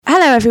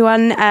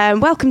everyone.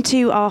 Welcome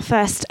to our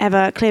first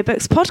ever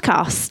ClearBooks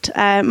podcast.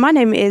 My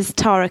name is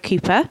Tara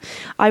Cooper.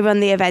 I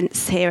run the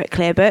events here at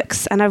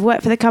ClearBooks, and I've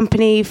worked for the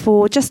company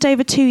for just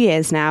over 2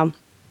 years now.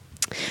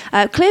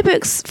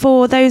 ClearBooks,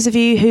 for those of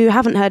you who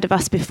haven't heard of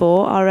us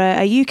before, are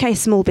a UK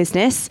small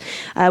business.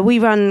 We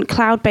run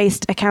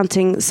cloud-based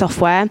accounting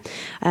software,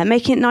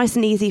 making it nice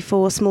and easy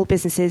for small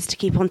businesses to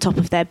keep on top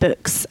of their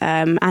books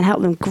and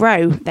help them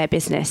grow their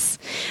business.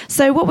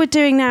 So what we're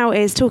doing now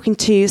is talking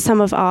to some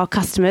of our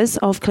customers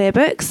of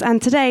ClearBooks,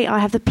 and today I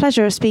have the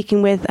pleasure of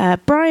speaking with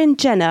Brian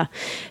Jenner,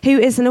 who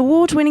is an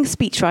award-winning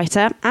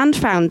speechwriter and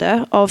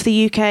founder of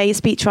the UK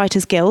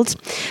Speechwriters Guild.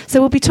 So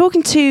we'll be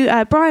talking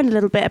to Brian a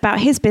little bit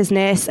about his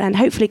business and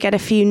hopefully get a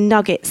few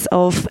nuggets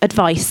of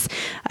advice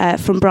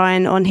from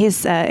Brian on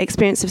his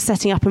experience of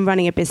setting up and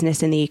running a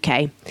business in the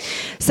UK.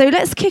 So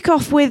let's kick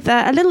off with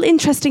a little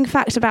interesting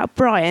fact about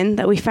Brian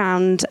that we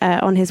found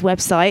on his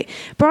website.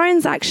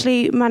 Brian's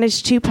actually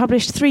managed to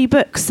publish 3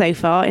 books so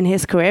far in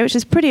his career, which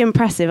is pretty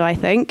impressive, I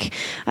think.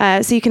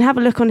 So you can have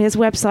a look on his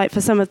website for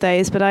some of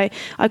those, but I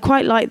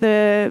quite like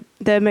the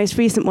most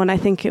recent one. I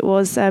think it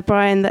was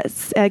Brian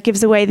that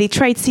gives away the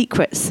trade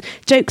secrets,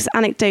 jokes,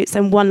 anecdotes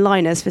and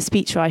one-liners for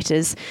speechwriters.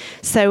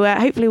 So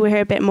hopefully we'll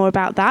hear a bit more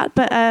about that.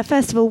 But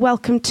first of all,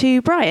 welcome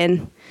to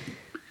Brian.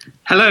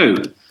 Hello.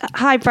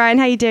 Hi, Brian.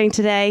 How are you doing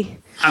today?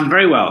 I'm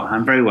very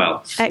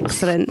well.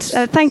 Excellent.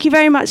 Thank you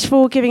very much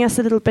for giving us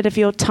a little bit of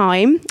your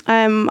time.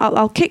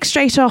 I'll kick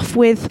straight off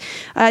with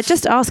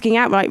just asking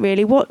outright,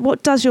 really,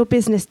 what does your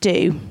business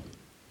do?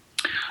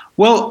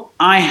 Well,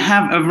 I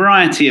have a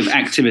variety of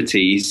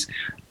activities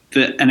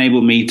that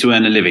enable me to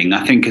earn a living.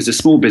 I think as a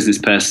small business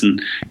person,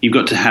 you've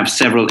got to have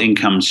several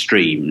income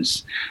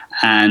streams.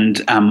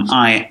 And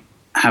I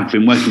have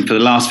been working for the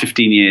last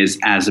 15 years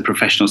as a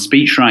professional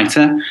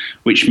speechwriter,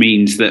 which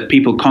means that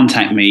people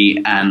contact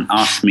me and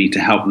ask me to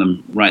help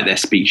them write their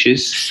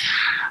speeches.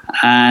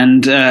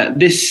 And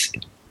this,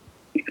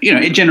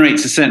 it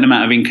generates a certain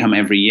amount of income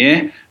every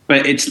year,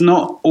 but it's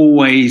not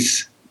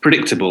always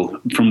predictable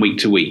from week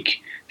to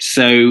week.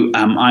 So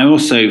I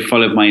also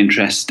followed my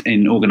interest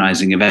in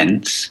organising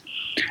events,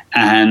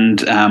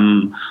 and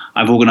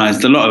I've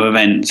organised a lot of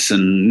events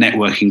and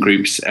networking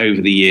groups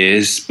over the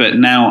years, but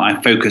now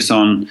I focus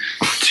on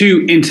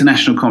 2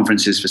 international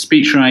conferences for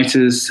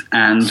speechwriters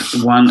and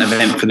 1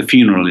 event for the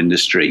funeral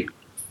industry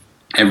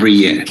every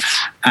year.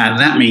 And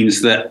that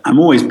means that I'm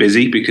always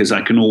busy because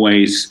I can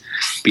always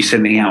be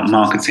sending out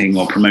marketing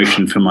or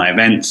promotion for my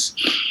events.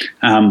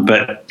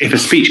 But if a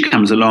speech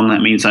comes along, that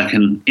means I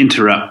can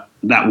interrupt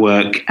that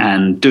work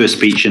and do a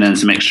speech and earn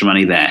some extra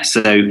money there.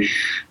 So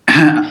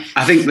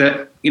I think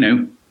that,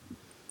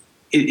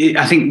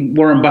 I think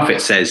Warren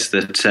Buffett says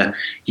that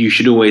you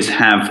should always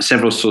have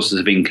several sources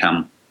of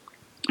income.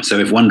 So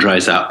if one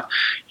dries up,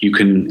 you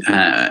can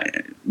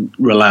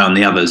rely on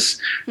the others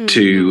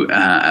to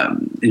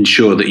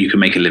ensure that you can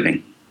make a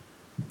living.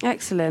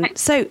 Excellent.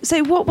 So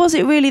what was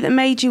it really that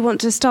made you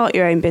want to start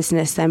your own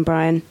business then,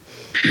 Brian?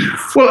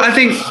 Well, I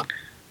think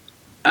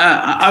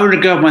I would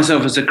regard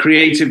myself as a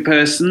creative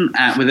person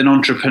with an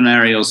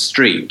entrepreneurial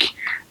streak.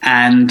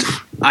 And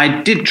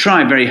I did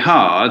try very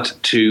hard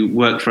to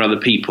work for other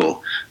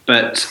people,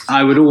 but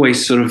I would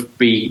always sort of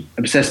be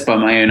obsessed by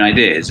my own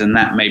ideas, and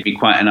that made me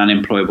quite an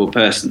unemployable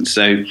person.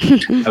 So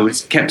I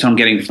was kept on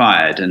getting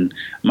fired, and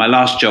my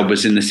last job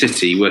was in the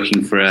city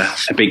working for a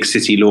big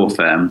city law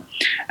firm,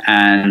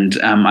 and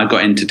I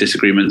got into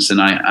disagreements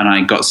and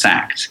I got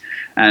sacked.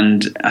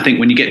 And I think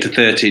when you get to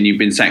 30 and you've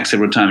been sacked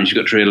several times,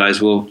 you've got to realise,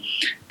 well,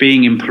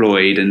 being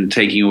employed and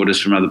taking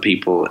orders from other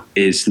people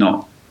is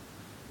not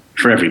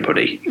for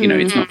everybody.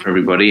 It's not for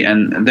everybody.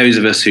 And those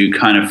of us who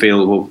kind of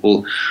feel,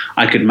 well,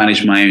 I could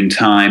manage my own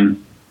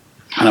time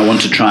and I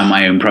want to try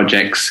my own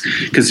projects,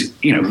 because,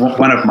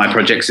 one of my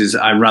projects is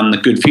I run the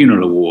Good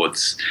Funeral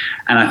Awards.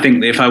 And I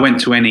think that if I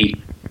went to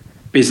any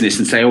business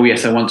and say, oh,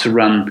 yes, I want to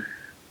run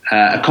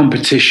a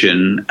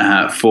competition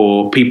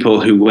for people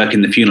who work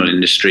in the funeral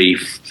industry,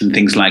 and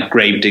things like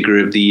Gravedigger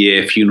of the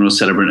Year, Funeral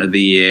Celebrant of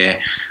the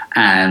Year,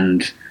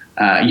 and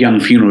Young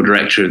Funeral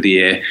Director of the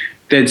Year,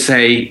 they'd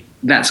say,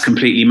 that's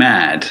completely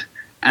mad.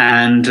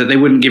 And they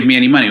wouldn't give me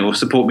any money or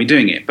support me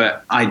doing it.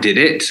 But I did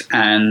it,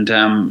 and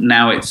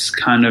now it's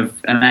kind of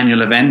an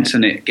annual event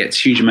and it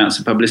gets huge amounts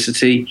of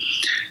publicity.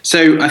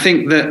 So I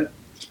think that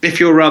if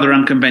you're rather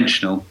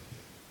unconventional,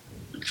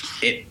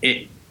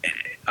 it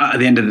at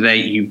the end of the day,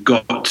 you've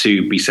got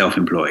to be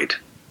self-employed.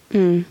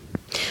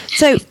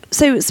 So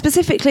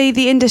specifically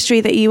the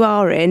industry that you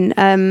are in,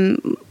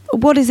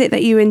 what is it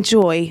that you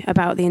enjoy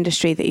about the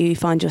industry that you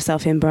find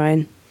yourself in,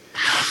 Brian?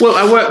 Well,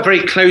 I work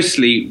very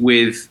closely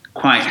with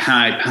quite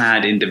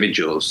high-powered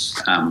individuals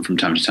from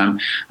time to time,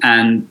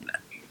 and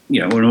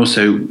and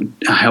also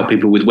help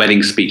people with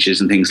wedding speeches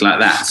and things like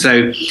that.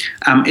 So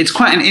it's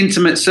quite an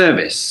intimate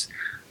service.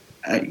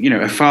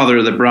 A father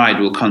of the bride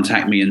will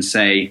contact me and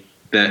say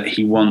that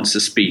he wants a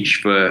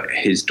speech for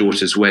his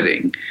daughter's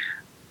wedding,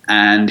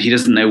 and he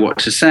doesn't know what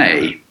to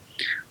say.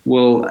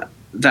 Well,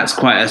 that's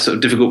quite a sort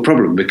of difficult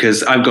problem,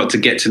 because I've got to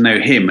get to know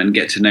him and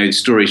get to know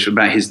stories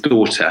about his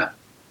daughter.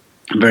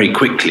 very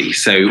quickly,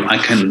 so I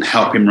can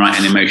help him write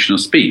an emotional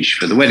speech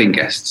for the wedding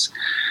guests.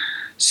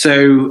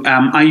 So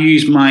I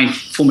use my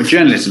former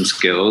journalism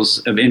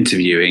skills of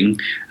interviewing,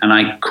 and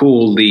I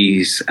call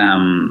these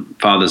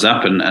fathers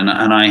up, and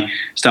I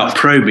start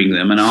probing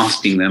them and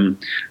asking them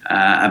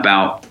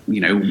about,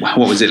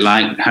 what was it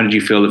like? How did you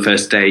feel the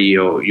first day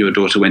your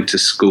daughter went to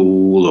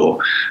school?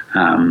 Or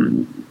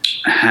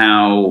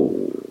how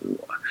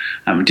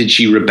did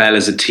she rebel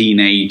as a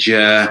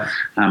teenager?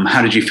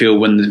 How did you feel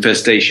when the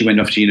first day she went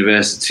off to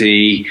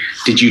university?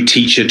 Did you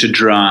teach her to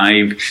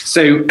drive?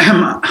 So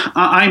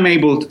I'm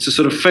able to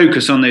sort of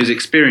focus on those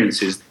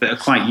experiences that are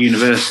quite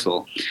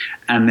universal,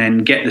 and then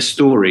get the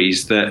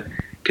stories that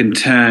can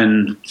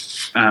turn,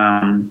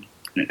 a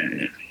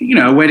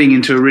wedding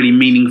into a really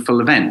meaningful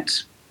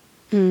event.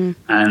 Mm.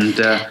 And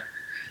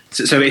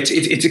so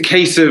it's a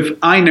case of,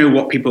 I know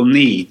what people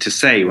need to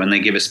say when they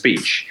give a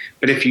speech,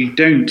 but if you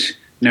don't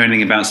know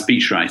anything about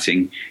speech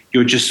writing,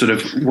 you're just sort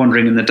of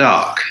wandering in the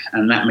dark,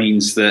 and that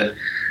means that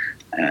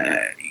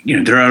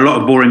there are a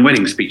lot of boring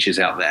wedding speeches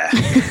out there.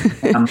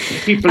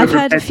 People I've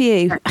heard a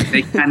few.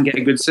 They can get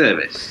a good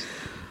service.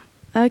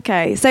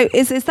 Okay, so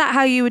is that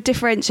how you would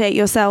differentiate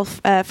yourself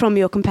from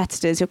your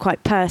competitors? You're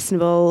quite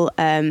personable,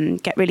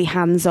 get really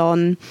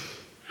hands-on.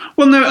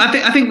 Well, no,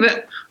 I think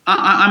that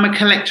I'm a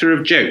collector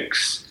of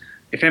jokes.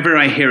 If ever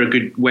I hear a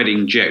good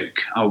wedding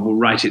joke, I will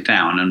write it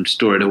down and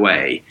store it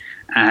away.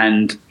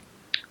 And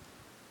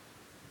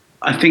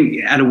I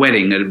think at a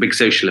wedding, at a big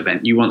social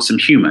event, you want some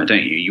humour,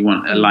 don't you? You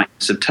want a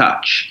lightness of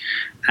touch.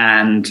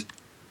 And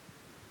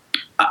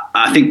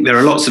I think there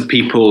are lots of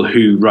people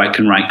who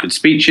can write good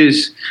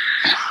speeches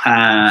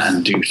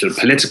and do sort of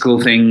political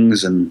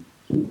things and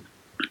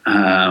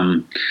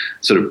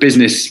sort of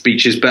business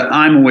speeches, but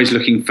I'm always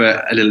looking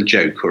for a little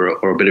joke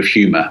or a bit of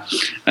humour.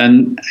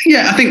 And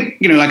I think,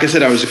 like I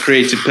said, I was a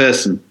creative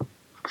person.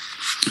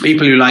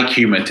 People who like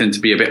humour tend to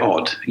be a bit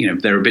odd.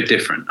 They're a bit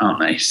different, aren't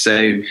they?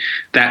 So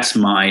that's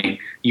my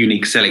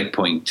unique selling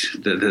point,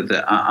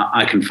 that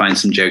I can find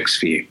some jokes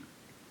for you.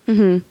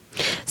 Mm-hmm.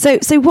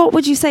 So what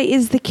would you say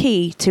is the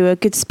key to a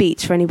good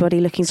speech for anybody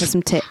looking for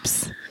some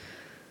tips?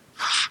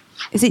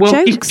 Is it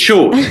jokes?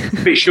 It's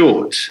a bit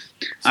short.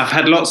 I've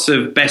had lots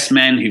of best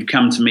men who've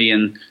come to me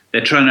and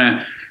they're trying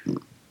to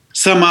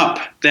sum up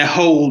their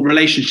whole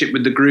relationship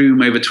with the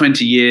groom over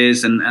 20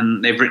 years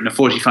and they've written a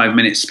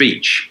 45-minute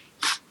speech.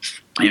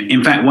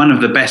 In fact, one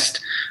of the best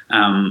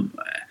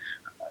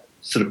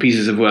sort of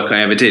pieces of work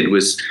I ever did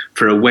was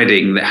for a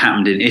wedding that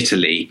happened in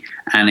Italy,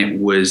 and it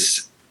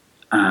was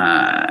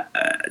a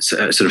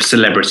sort of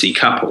celebrity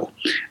couple,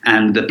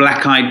 and the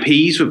Black Eyed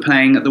Peas were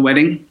playing at the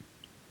wedding,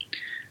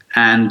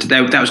 and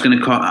that was going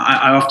to cost.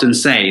 I often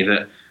say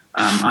that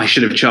I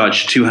should have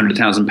charged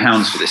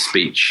 £200,000 for this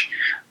speech,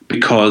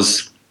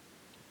 because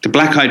the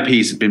Black Eyed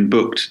Peas had been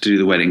booked to do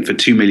the wedding for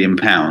 £2 million,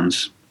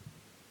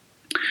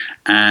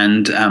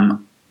 and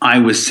I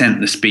was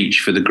sent the speech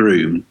for the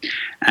groom,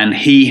 and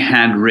he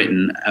had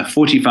written a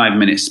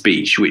 45-minute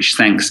speech which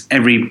thanks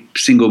every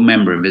single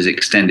member of his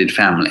extended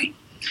family.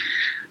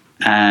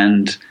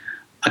 And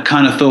I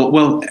kind of thought,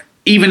 well,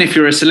 even if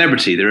you're a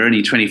celebrity, there are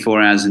only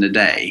 24 hours in a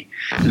day.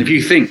 And if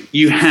you think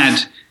you had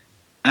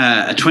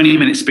a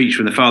 20-minute speech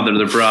from the father of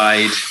the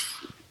bride,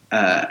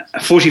 a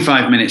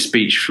 45-minute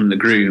speech from the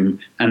groom,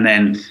 and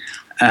then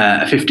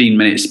a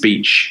 15-minute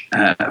speech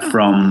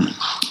from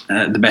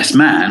the best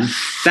man,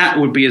 that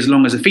would be as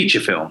long as a feature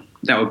film.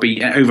 That would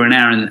be over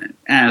an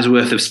hour's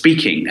worth of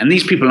speaking. And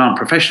these people aren't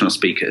professional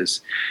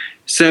speakers.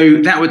 So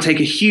that would take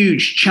a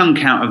huge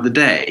chunk out of the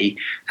day.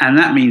 And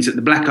that means that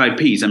the Black Eyed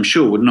Peas, I'm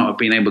sure, would not have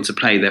been able to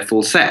play their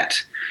full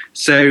set.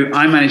 So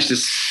I managed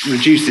to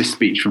reduce this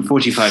speech from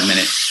 45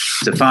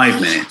 minutes to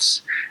 5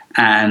 minutes.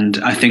 And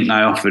I think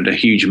I offered a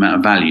huge amount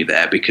of value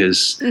there,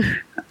 because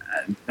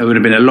there would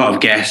have been a lot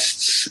of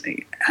guests,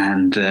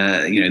 and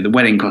the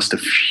wedding cost a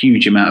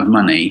huge amount of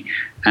money.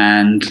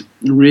 And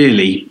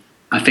really,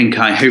 I think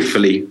I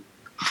hopefully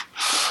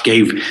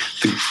gave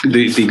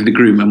the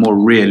groom a more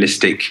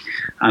realistic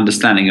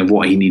understanding of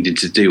what he needed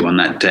to do on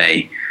that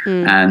day.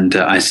 And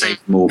I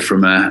saved more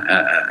from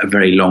a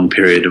very long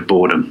period of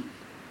boredom.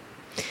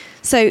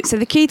 So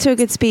the key to a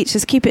good speech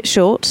is keep it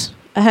short,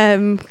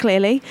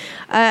 clearly.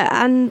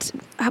 And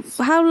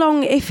how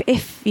long,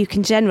 if you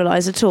can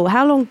generalise at all,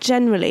 how long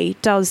generally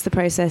does the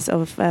process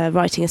of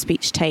writing a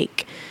speech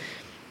take?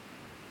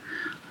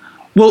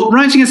 Well,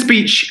 writing a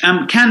speech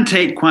can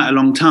take quite a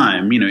long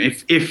time.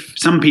 If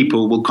some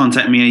people will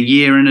contact me a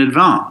year in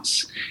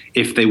advance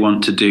if they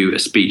want to do a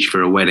speech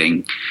for a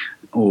wedding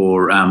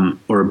or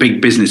a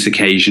big business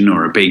occasion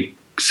or a big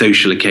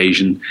social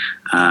occasion,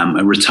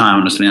 a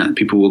retirement or something like that,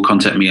 people will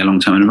contact me a long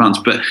time in advance.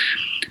 But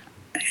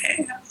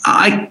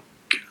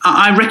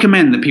I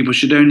recommend that people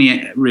should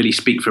only really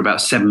speak for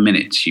about 7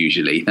 minutes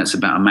usually. That's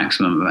about a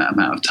maximum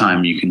amount of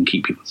time you can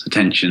keep people's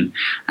attention.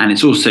 And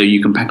it's also,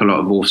 you can pack a lot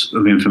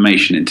of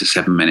information into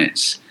 7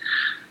 minutes.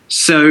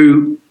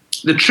 So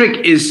the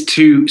trick is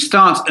to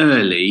start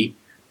early,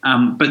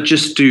 but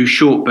just do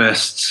short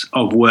bursts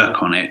of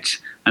work on it.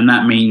 And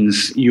that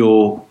means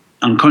you're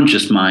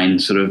unconscious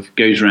mind sort of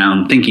goes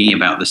around thinking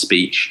about the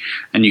speech,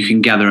 and you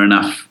can gather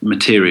enough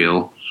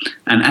material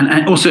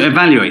and also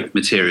evaluate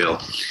material.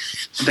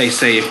 They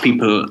say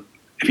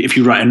if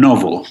you write a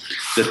novel,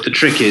 that the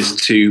trick is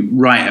to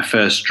write a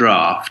first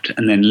draft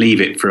and then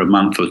leave it for a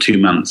month or 2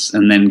 months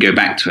and then go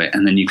back to it,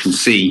 and then you can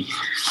see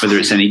whether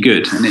it's any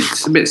good. And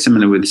it's a bit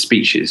similar with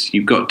speeches.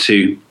 You've got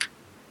to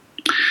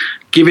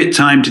give it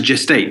time to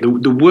gestate.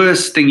 The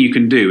worst thing you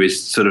can do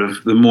is sort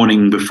of the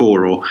morning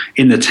before or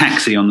in the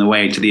taxi on the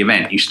way to the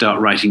event, you start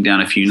writing down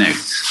a few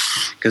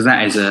notes, because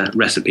that is a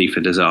recipe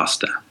for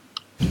disaster.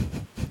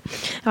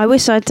 I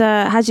wish I'd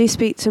had you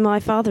speak to my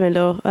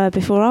father-in-law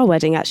before our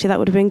wedding. Actually, that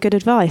would have been good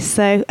advice.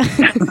 So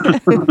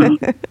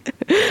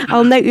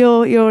I'll note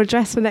your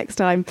address for next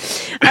time.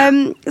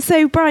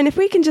 So, Brian, if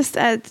we can just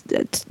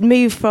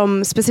move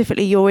from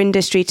specifically your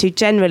industry to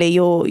generally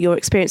your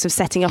experience of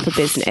setting up a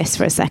business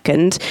for a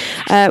second,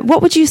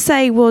 what would you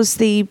say was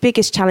the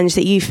biggest challenge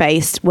that you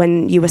faced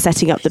when you were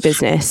setting up the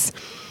business?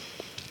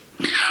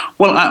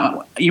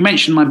 Well, you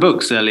mentioned my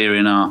books earlier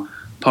in our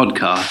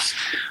podcast.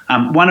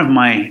 One of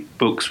my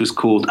books was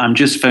called I'm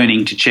Just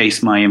Phoning to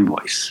Chase My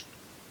Invoice.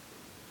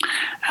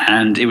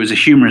 And it was a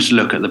humorous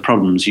look at the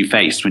problems you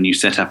faced when you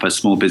set up a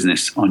small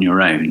business on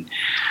your own.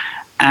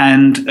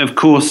 And of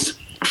course,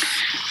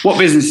 what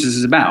business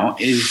is about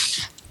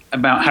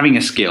having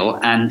a skill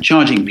and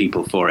charging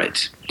people for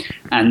it.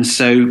 And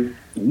so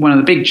one of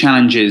the big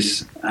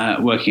challenges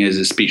working as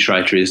a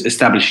speechwriter is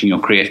establishing your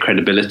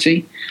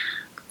credibility,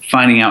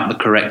 finding out the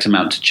correct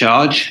amount to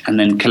charge, and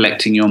then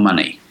collecting your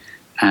money.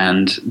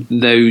 And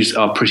those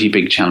are pretty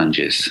big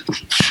challenges.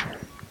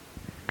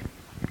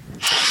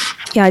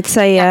 Yeah, I'd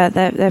say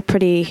they're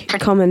pretty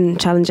common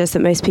challenges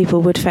that most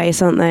people would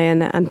face, aren't they?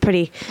 And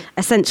pretty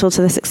essential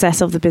to the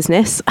success of the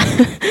business.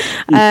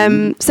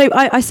 So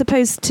I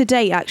suppose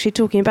today, actually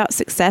talking about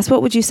success,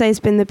 what would you say has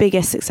been the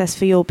biggest success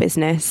for your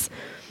business?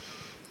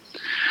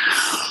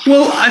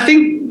 Well, I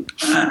think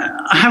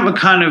I have a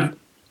kind of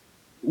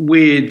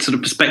weird sort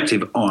of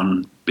perspective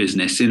on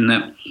business in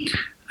that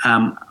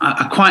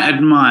I quite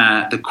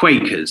admire the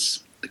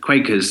Quakers. The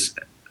Quakers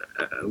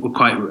were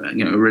quite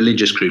a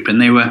religious group, and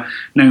they were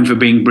known for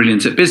being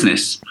brilliant at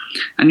business.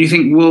 And you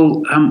think,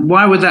 well,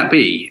 why would that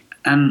be?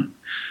 And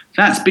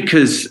that's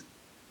because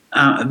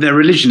their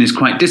religion is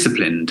quite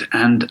disciplined.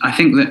 And I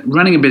think that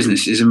running a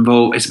business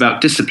it's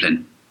about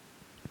discipline.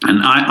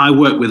 And I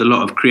work with a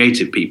lot of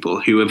creative people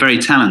who are very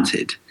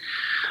talented,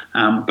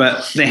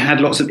 but they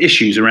had lots of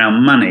issues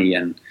around money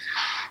and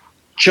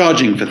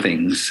charging for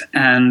things.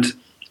 And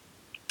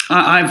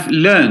I've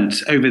learned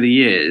over the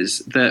years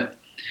that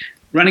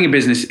running a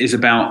business is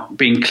about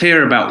being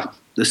clear about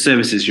the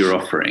services you're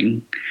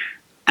offering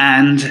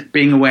and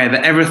being aware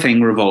that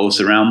everything revolves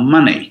around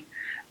money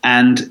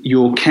and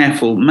your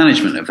careful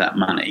management of that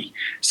money.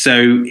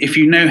 So if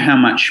you know how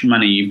much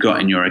money you've got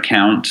in your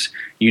account,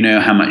 you know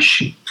how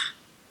much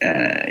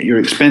your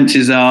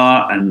expenses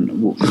are and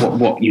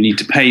what you need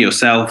to pay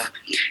yourself,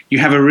 you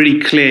have a really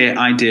clear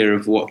idea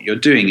of what you're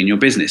doing in your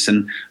business.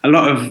 And a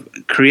lot of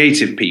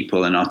creative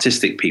people and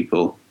artistic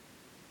people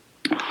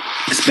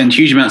spend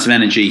huge amounts of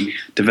energy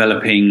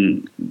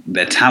developing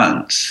their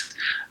talents,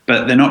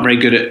 but they're not very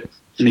good at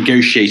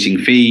negotiating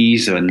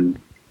fees and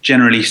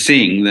generally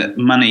seeing that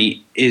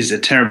money is a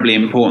terribly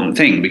important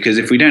thing, because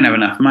if we don't have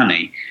enough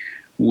money,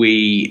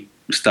 we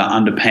start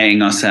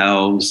underpaying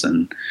ourselves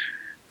and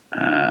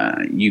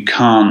you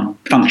can't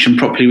function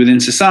properly within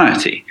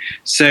society.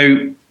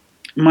 So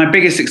my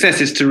biggest success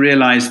is to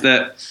realize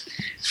that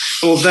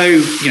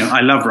although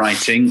I love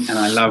writing and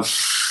I love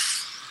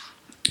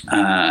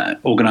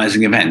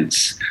organizing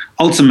events,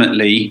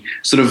 ultimately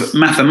sort of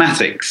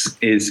mathematics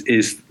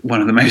is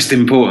one of the most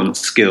important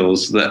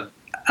skills that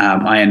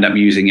I end up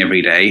using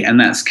every day, and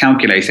that's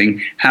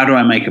calculating how do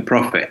I make a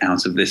profit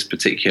out of this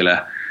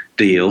particular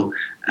deal,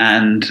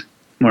 and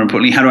more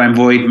importantly, how do I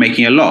avoid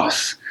making a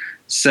loss.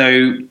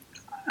 So,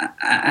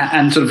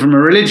 and sort of from a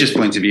religious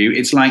point of view,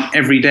 it's like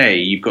every day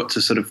you've got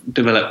to sort of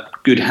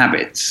develop good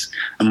habits.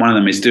 And one of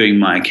them is doing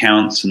my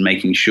accounts and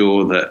making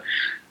sure that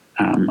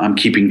I'm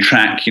keeping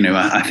track.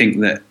 I think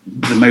that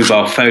the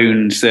mobile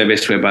phone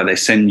service whereby they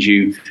send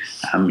you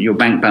your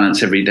bank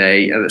balance every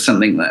day, that's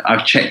something that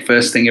I've checked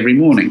first thing every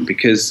morning,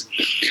 because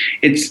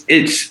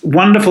it's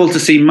wonderful to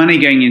see money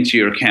going into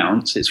your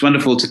accounts. It's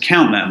wonderful to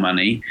count that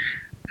money.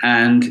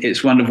 And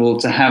it's wonderful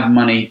to have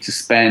money to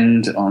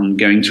spend on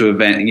going to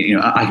events.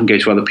 I can go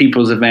to other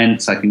people's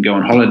events. I can go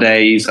on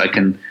holidays. I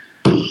can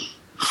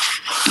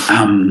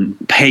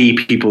pay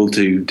people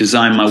to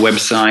design my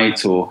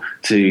website or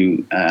to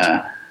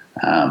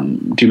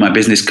do my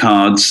business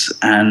cards,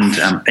 and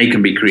they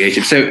can be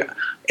creative. So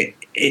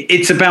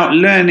it's about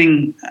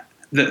learning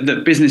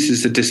that business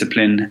is a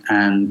discipline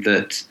and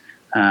that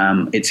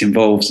it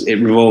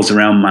revolves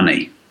around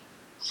money.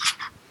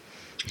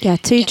 Yeah,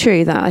 too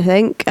true that, I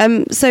think.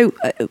 So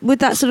would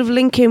that sort of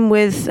link in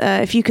with,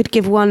 if you could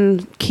give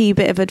one key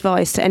bit of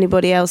advice to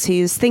anybody else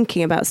who's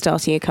thinking about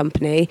starting a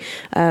company,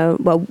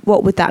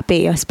 what would that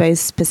be, I suppose,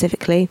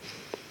 specifically?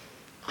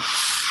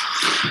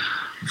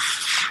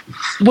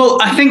 Well,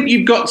 I think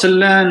you've got to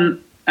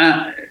learn.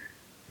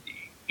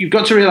 You've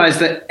got to realize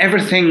that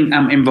everything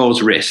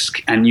involves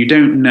risk, and you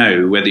don't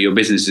know whether your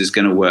business is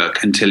going to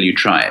work until you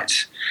try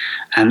it.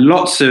 And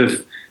lots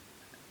of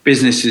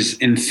businesses,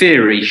 in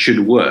theory,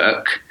 should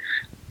work,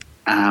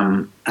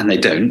 and they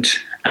don't.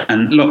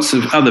 And lots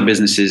of other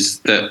businesses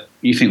that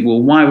you think,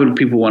 well, why would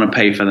people want to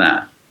pay for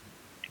that?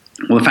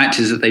 Well, the fact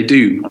is that they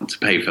do want to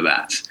pay for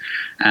that.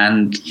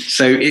 And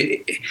so,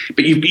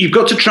 but you've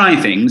got to try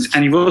things,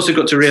 and you've also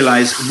got to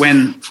realize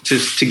when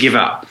to give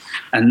up.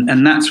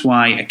 And that's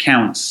why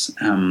accounts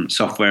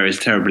software is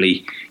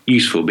terribly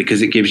useful,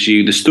 because it gives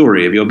you the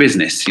story of your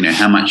business. You know,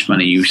 how much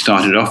money you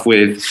started off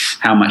with,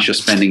 how much you're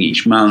spending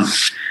each month,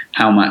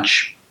 how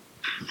much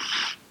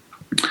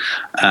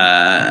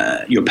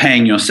you're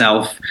paying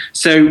yourself.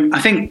 So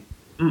I think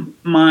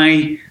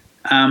my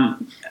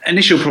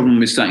initial problem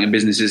with starting a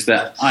business is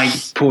that I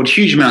poured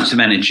huge amounts of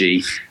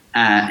energy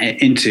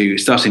into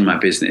starting my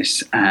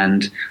business,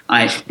 and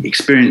I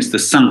experienced the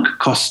sunk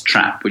cost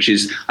trap, which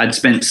is I'd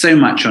spent so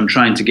much on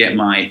trying to get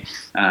my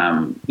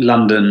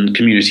London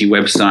community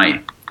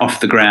website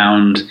off the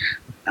ground,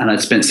 and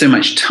I'd spent so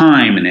much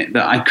time in it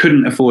that I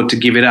couldn't afford to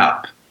give it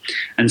up.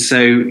 And so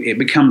it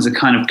becomes a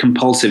kind of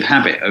compulsive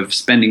habit of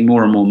spending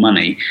more and more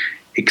money,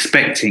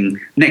 expecting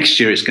next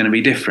year it's going to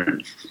be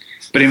different.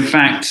 But in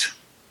fact,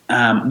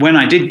 when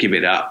I did give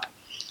it up,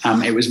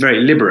 it was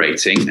very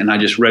liberating, and I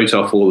just wrote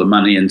off all the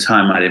money and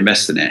time I'd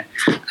invested in it.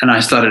 And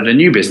I started a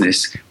new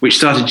business, which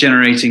started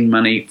generating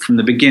money from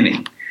the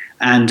beginning.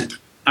 And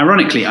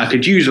ironically, I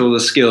could use all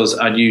the skills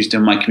I'd used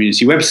on my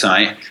community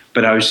website,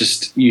 but I was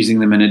just using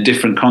them in a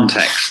different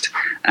context.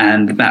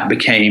 And that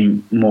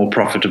became more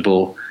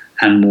profitable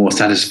and more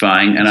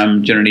satisfying, and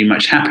I'm generally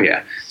much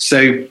happier.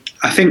 So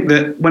I think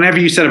that whenever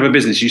you set up a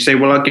business, you say,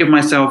 well, I'll give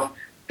myself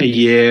a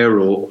year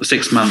or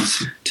 6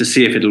 months to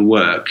see if it'll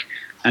work.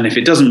 And if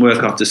it doesn't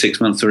work after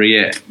 6 months or a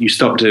year, you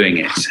stop doing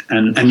it.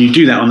 And you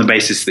do that on the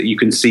basis that you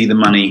can see the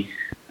money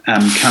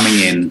coming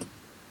in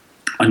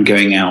and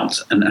going out,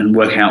 and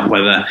work out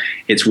whether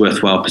it's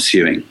worthwhile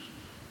pursuing.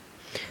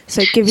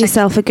 So give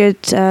yourself a good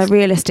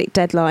realistic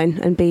deadline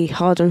and be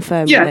hard and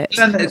firm with it.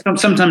 Yeah,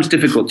 it's sometimes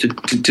difficult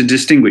to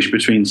distinguish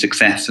between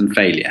success and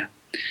failure.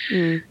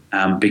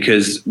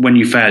 Because when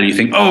you fail, you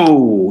think,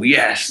 oh,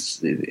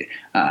 yes,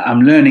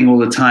 I'm learning all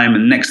the time,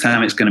 and next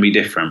time it's going to be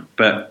different.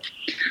 But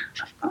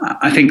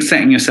I think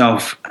setting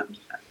yourself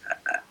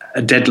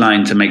a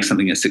deadline to make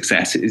something a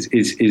success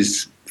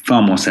is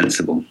far more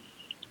sensible.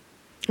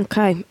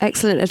 Okay,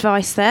 excellent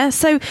advice there.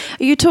 So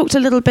you talked a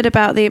little bit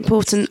about the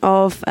importance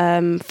of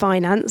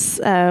finance,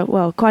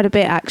 well, quite a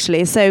bit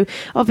actually. So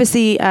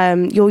obviously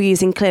you're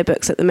using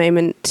ClearBooks at the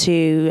moment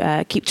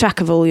to keep track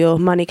of all your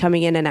money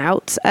coming in and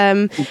out.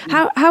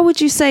 How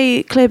would you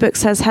say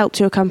ClearBooks has helped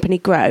your company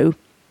grow?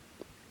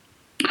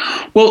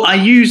 Well, I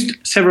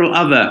used several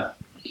other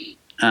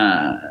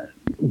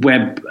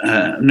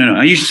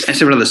I used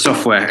several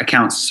other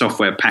accounts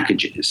software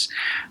packages,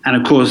 and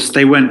of course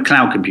they weren't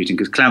cloud computing,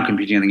 because cloud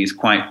computing I think is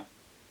quite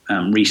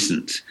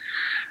recent.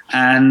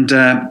 And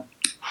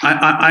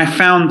I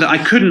found that I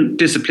couldn't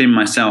discipline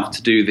myself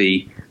to do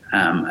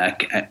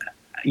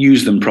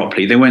use them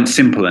properly. They weren't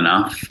simple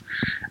enough,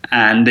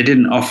 and they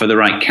didn't offer the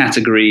right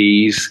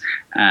categories,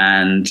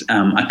 and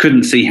I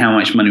couldn't see how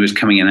much money was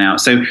coming in and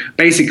out. So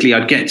basically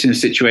I'd get to a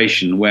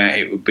situation where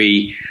it would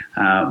be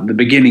the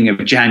beginning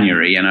of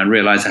January, and I'd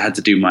realize I had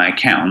to do my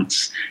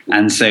accounts,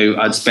 and so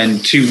I'd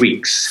spend 2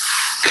 weeks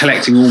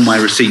collecting all my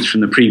receipts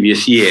from the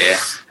previous year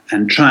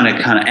and trying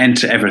to kind of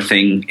enter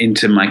everything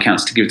into my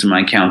accounts to give to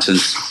my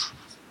accountant.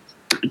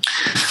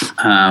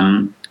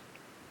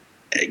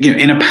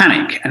 In a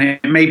panic, and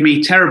it made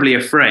me terribly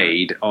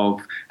afraid of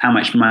how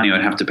much money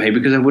I'd have to pay,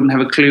 because I wouldn't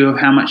have a clue of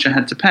how much I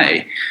had to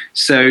pay.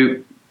 So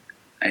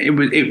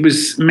it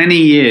was many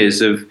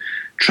years of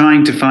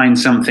trying to find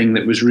something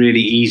that was really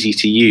easy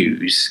to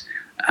use,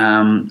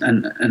 and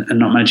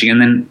not managing.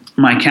 And then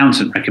my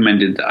accountant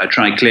recommended that I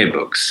try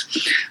ClearBooks.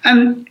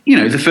 And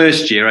the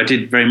first year I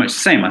did very much the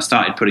same. I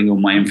started putting all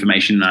my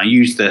information, and I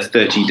used the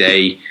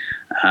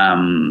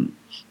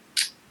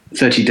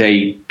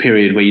 30-day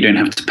period where you don't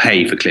have to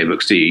pay for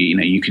ClearBooks, do you?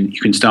 You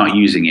can start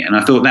using it. And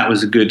I thought that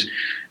was a good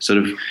sort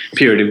of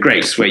period of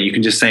grace where you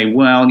can just say,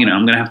 well, I'm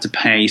going to have to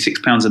pay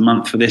 £6 a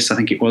month for this. I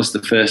think it was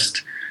the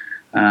first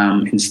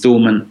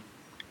installment.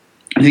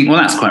 I think, well,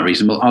 that's quite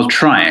reasonable. I'll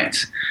try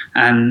it.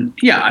 And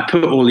yeah, I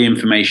put all the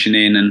information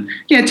in, and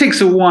yeah, it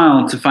takes a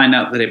while to find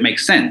out that it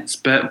makes sense.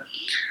 But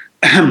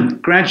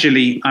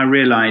gradually I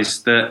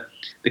realized that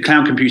the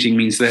cloud computing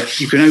means that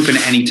you can open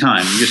at any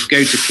time. You just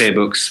go to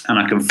ClearBooks, and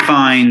I can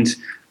find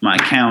my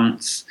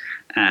accounts,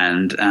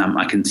 and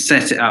I can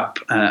set it up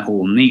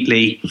all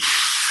neatly.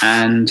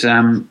 And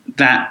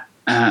the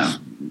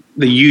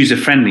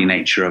user-friendly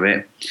nature of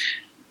it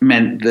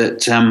meant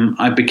that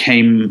I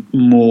became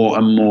more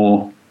and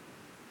more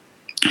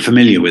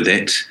familiar with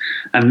it.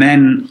 And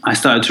then I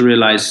started to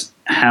realize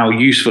how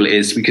useful it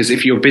is, because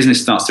if your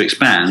business starts to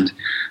expand,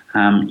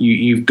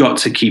 you've got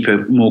to keep a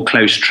more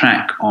close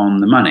track on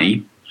the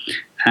money.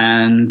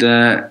 And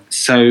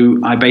so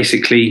I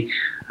basically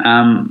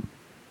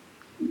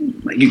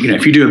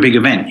if you do a big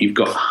event, you've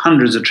got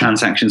hundreds of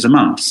transactions a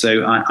month.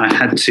 So I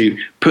had to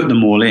put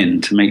them all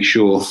in to make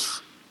sure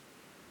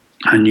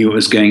I knew what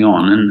was going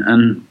on,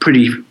 and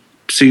pretty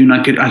soon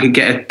I could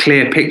get a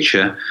clear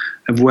picture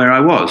of where I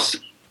was.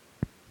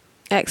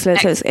 Excellent.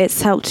 So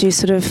it's helped you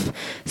sort of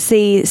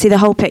see the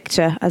whole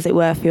picture, as it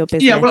were, for your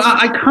business. Yeah, well,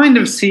 I kind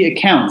of see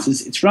accounts.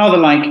 It's rather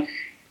like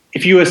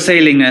if you were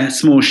sailing a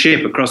small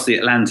ship across the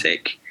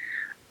Atlantic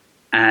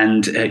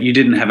and you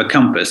didn't have a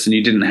compass and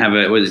you didn't have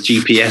a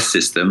GPS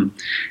system,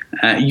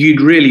 you'd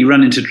really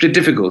run into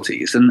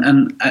difficulties.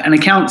 And an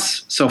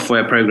accounts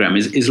software program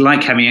is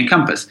like having a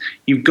compass.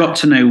 You've got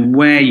to know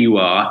where you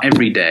are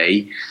every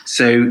day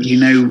so you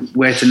know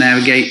where to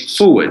navigate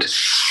forward.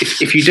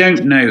 If you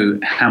don't know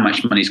how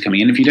much money's coming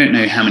in, if you don't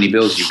know how many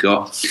bills you've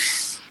got,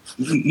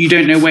 you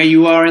don't know where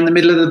you are in the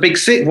middle of the big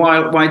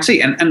wide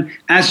sea. And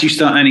as you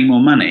start earning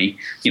more money,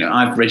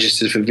 I've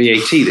registered for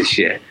VAT this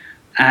year.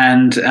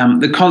 And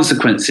the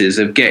consequences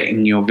of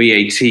getting your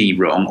VAT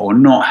wrong or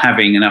not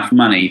having enough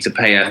money to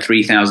pay a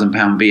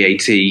 £3,000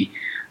 VAT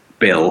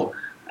bill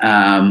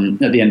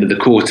at the end of the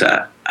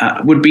quarter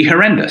would be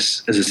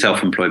horrendous as a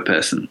self-employed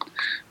person,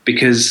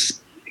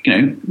 because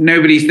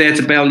nobody's there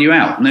to bail you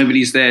out.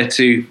 Nobody's there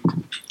to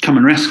come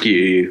and rescue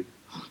you.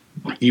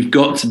 You've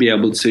got to be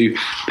able to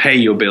pay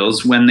your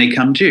bills when they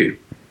come due.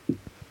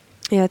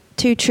 Yeah,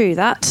 too true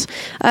that.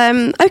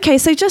 Okay,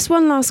 so just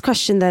one last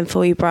question then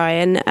for you,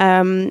 Brian.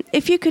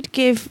 If you could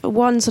give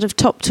one sort of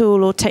top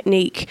tool or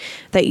technique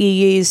that you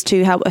use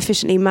to help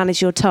efficiently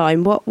manage your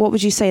time, what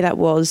would you say that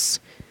was?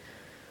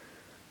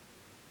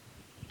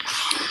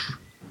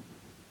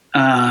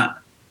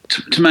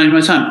 To manage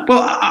my time?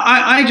 Well,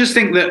 I just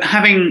think that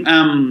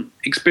having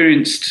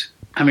experienced,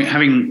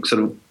 having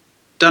sort of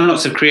done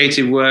lots of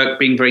creative work,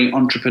 being very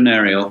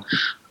entrepreneurial,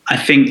 I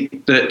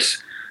think that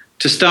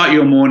to start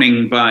your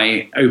morning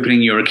by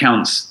opening your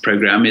accounts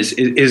program is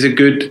a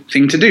good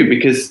thing to do,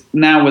 because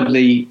now with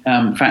the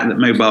fact that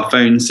mobile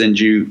phones send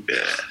you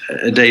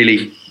a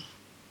daily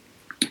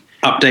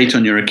update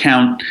on your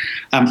account,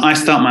 I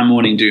start my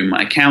morning doing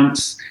my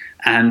accounts,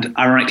 and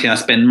ironically I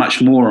spend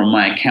much more on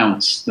my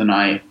accounts than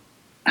I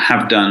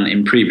have done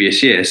in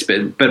previous years, but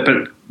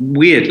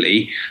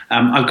weirdly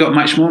I've got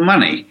much more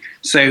money.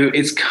 So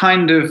it's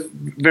kind of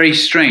very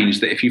strange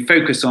that if you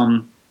focus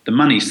on the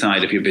money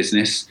side of your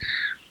business,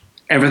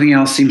 everything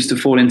else seems to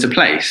fall into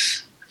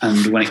place.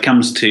 And when it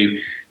comes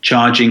to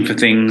charging for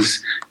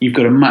things, you've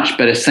got a much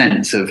better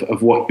sense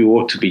of what you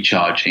ought to be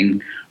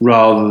charging,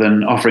 rather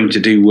than offering to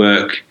do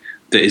work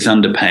that is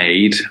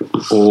underpaid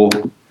or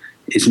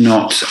is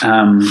not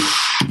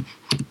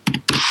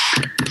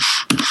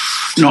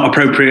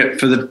appropriate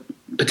for the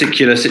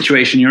particular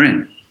situation you're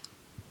in.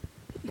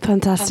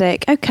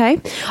 Fantastic.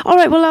 Okay. All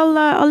right. Well,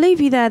 I'll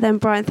leave you there then,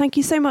 Brian. Thank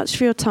you so much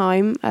for your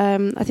time.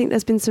 I think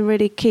there's been some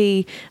really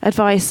key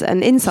advice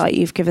and insight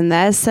you've given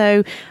there.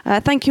 So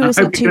thank you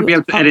also I hope you'll be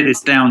able to edit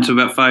this down to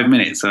about 5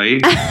 minutes, are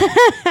you?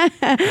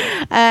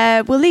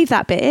 We'll leave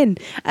that bit in.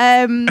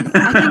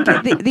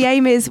 I think the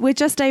aim is we're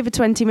just over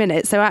 20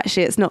 minutes. So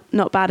actually it's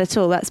not bad at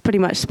all. That's pretty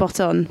much spot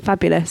on.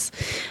 Fabulous.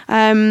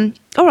 All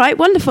right.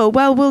 Wonderful.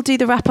 Well, we'll do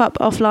the wrap up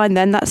offline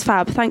then. That's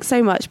fab. Thanks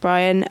so much,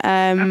 Brian.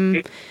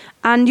 Okay.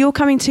 And you're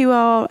coming to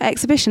our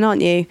exhibition,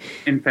 aren't you?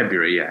 In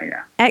February,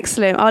 yeah.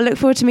 Excellent. I'll look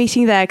forward to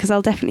meeting you there, because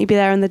I'll definitely be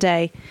there on the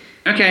day.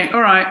 Okay,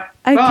 all right.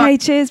 Okay, Bye.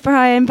 cheers,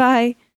 Brian. Bye.